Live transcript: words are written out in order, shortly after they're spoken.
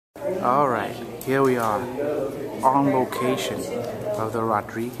Alright, here we are on location of the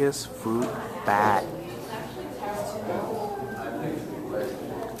Rodrigues-Fruit-Bat.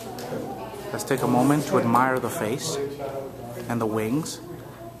 Let's take a moment to admire the face and the wings.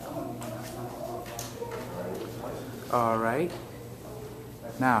 Alright,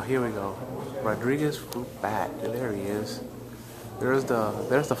 now here we go. Rodrigues-Fruit-Bat, there he is. There's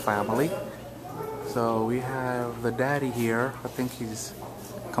the family. So we have the daddy here. I think he's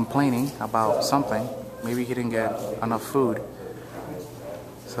complaining about something. Maybe he didn't get enough food.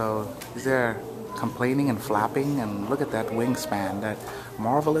 So he's there complaining and flapping, and look at that wingspan, that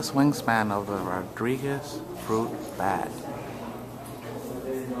marvelous wingspan of the Rodrigues-Fruit-Bat.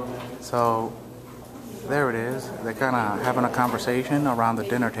 So there it is. They're kind of having a conversation around the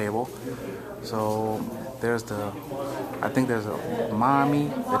dinner table. So there's I think there's a mommy,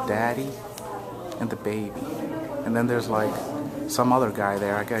 the daddy, and the baby. And then there's like some other guy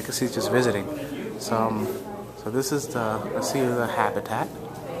there. I guess he's just visiting. So this is let's see the habitat.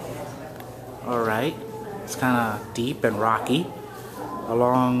 Alright. It's kind of deep and rocky,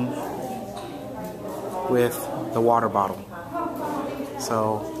 along with the water bottle.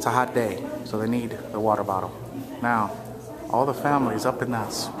 So it's a hot day, so they need the water bottle. Now, all the families up in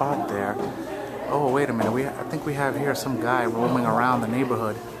that spot there. Oh, wait a minute. I think we have here some guy roaming around the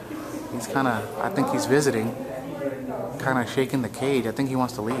neighborhood. He's kind of, I think he's visiting, kind of shaking the cage. I think he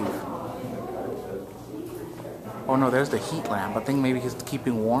wants to leave. Oh no, there's the heat lamp. I think maybe he's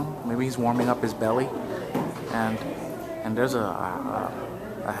keeping warm. Maybe he's warming up his belly. And there's a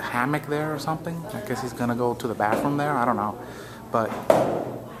hammock there or something. I guess he's gonna go to the bathroom there. I don't know. But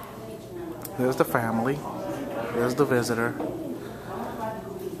there's the family. There's the visitor.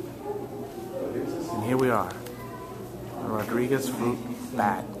 And here we are. The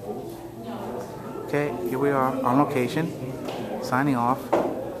Rodrigues-Fruit-Bat. Okay, here we are on location, signing off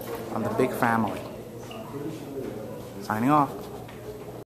on the big family. Signing off.